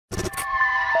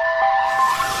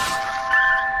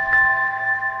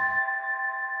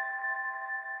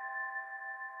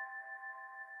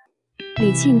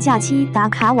李沁假期打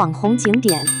卡网红景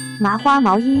点，麻花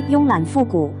毛衣慵懒复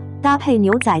古，搭配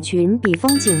牛仔裙比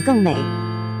风景更美。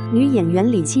女演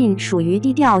员李沁属于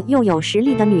低调又有实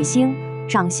力的女星，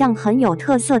长相很有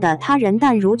特色的她人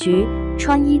淡如菊，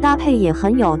穿衣搭配也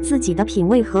很有自己的品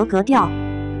味和格调。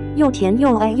又甜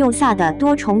又爱又飒的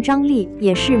多重张力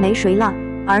也是没谁了，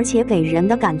而且给人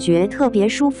的感觉特别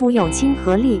舒服有亲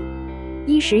和力。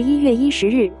11月10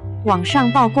日。网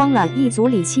上曝光了一组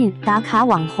李沁打卡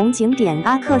网红景点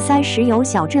阿克塞石油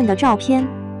小镇的照片。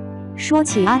说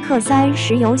起阿克塞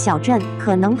石油小镇，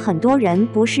可能很多人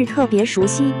不是特别熟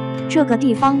悉，这个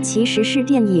地方其实是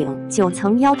电影《9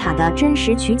层妖塔》的真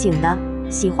实取景的。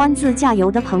喜欢自驾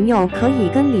游的朋友可以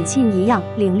跟李沁一样，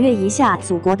领略一下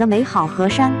祖国的美好河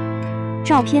山。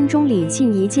照片中李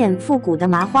沁一件复古的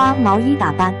麻花毛衣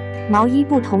打扮，毛衣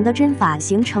不同的针法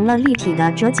形成了立体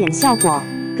的折剪效果，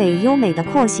给优美的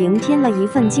廓形添了一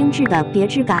份精致的别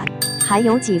致感，还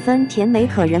有几分甜美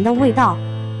可人的味道。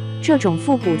这种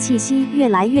复古气息越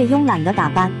来越慵懒的打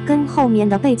扮，跟后面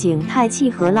的背景太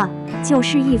契合了，就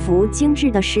是一幅精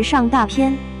致的时尚大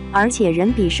片，而且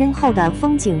人比身后的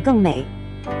风景更美。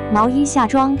毛衣下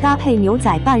装搭配牛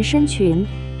仔半身裙，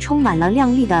充满了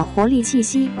靓丽的活力气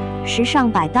息，时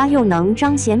尚百搭又能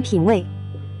彰显品味。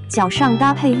脚上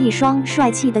搭配一双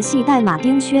帅气的细带马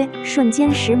丁靴，瞬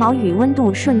间时髦与温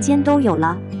度瞬间都有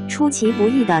了，出其不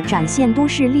意地展现都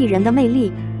市丽人的魅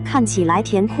力，看起来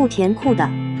甜酷甜酷的。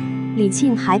李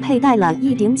沁还佩戴了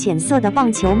一顶浅色的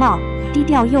棒球帽，低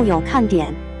调又有看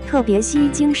点，特别吸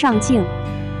睛上镜。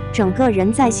整个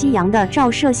人在夕阳的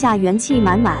照射下元气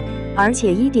满满，而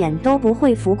且一点都不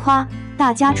会浮夸，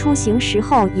大家出行时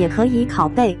候也可以拷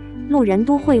贝，路人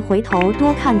都会回头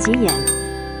多看几眼。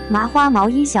麻花毛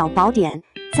衣小宝典，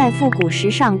在复古时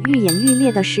尚愈演愈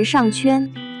烈的时尚圈，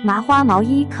麻花毛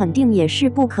衣肯定也是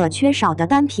不可缺少的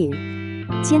单品，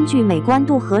兼具美观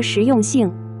度和实用性。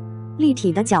立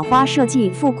体的角花设计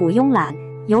复古慵懒，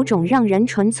有种让人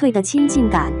纯粹的亲近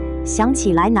感，想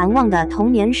起来难忘的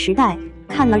童年时代，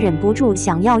看了忍不住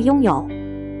想要拥有。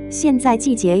现在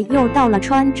季节又到了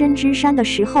穿针织衫的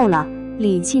时候了，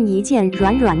李沁一件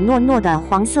软软糯糯的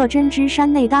黄色针织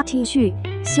衫内搭 T 恤，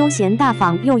休闲大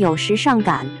方又有时尚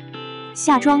感。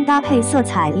下装搭配色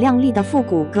彩亮丽的复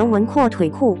古格纹阔腿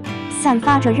裤，散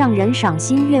发着让人赏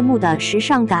心悦目的时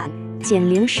尚感，减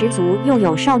龄十足又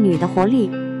有少女的活力。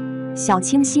小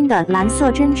清新的蓝色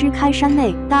针织开衫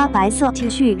内搭白色 T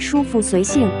恤，舒服随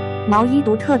性。毛衣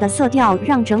独特的色调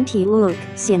让整体 look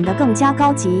显得更加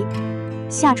高级。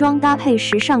下装搭配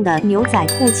时尚的牛仔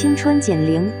裤，青春减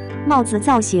龄，帽子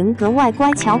造型格外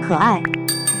乖巧可爱。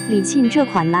李沁这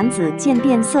款蓝紫渐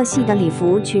变色系的礼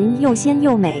服裙又鲜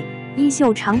又美，衣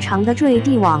袖长长的坠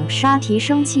地网纱提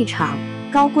升气场，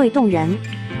高贵动人。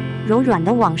柔软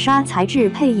的网纱材质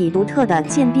配以独特的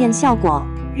渐变效果，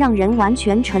让人完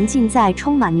全沉浸在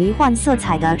充满迷幻色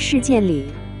彩的世界里。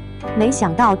没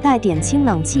想到带点清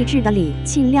冷气质的李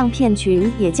沁亮片裙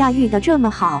也驾驭得这么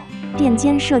好，垫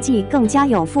肩设计更加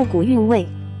有复古韵味，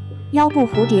腰部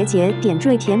蝴蝶结点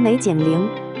缀甜美减龄，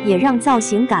也让造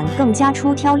型感更加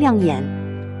出挑亮眼。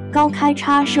高开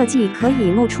叉设计可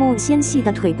以露出纤细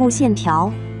的腿部线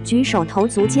条，举手投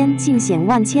足间尽显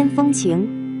万千风情。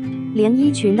连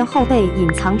衣裙的后背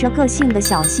隐藏着个性的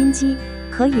小心机，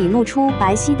可以露出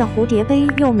白皙的蝴蝶杯，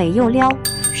又美又撩，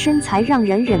身材让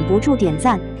人忍不住点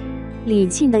赞。李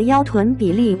沁的腰臀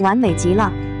比例完美极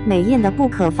了，美艳的不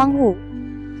可方物。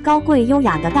高贵优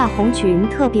雅的大红裙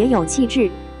特别有气质，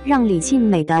让李沁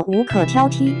美得无可挑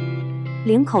剔。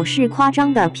领口是夸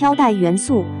张的飘带元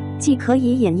素，既可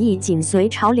以演绎紧随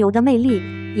潮流的魅力，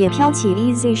也飘起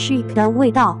easy chic 的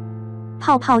味道。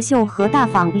泡泡袖和大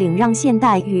纺领让现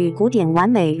代与古典完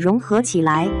美融合起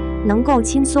来，能够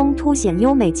轻松凸显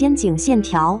优美肩颈线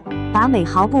条，把美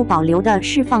毫不保留地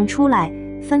释放出来，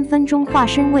分分钟化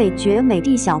身为绝美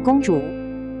的小公主。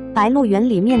白鹿原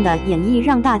里面的演绎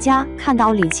让大家看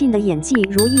到李沁的演技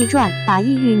如懿传，把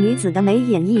异域女子的美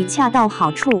演绎恰到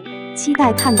好处，期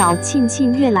待看到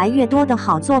沁越来越多的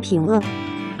好作品了。